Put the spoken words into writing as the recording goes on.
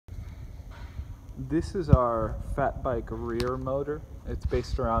This is our fat bike rear motor. It's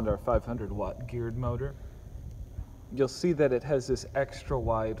based around our 500 watt geared motor. You'll see that it has this extra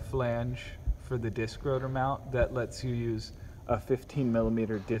wide flange for the disc rotor mount that lets you use a 15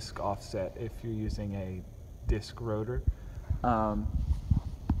 millimeter disc offset if you're using a disc rotor. And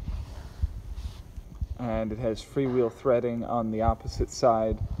it has freewheel threading on the opposite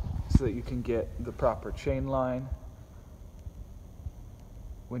side so that you can get the proper chain line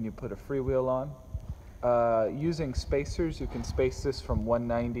when you put a freewheel on. Using spacers, you can space this from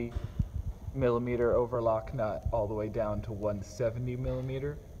 190 millimeter overlock nut all the way down to 170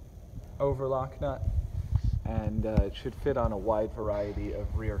 millimeter overlock nut, and it should fit on a wide variety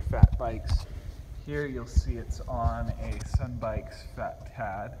of rear fat bikes. Here you'll see it's on a Sunbike's Fat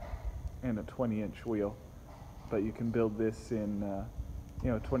Tad in a 20-inch wheel, but you can build this in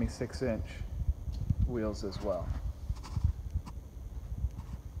 26-inch wheels as well.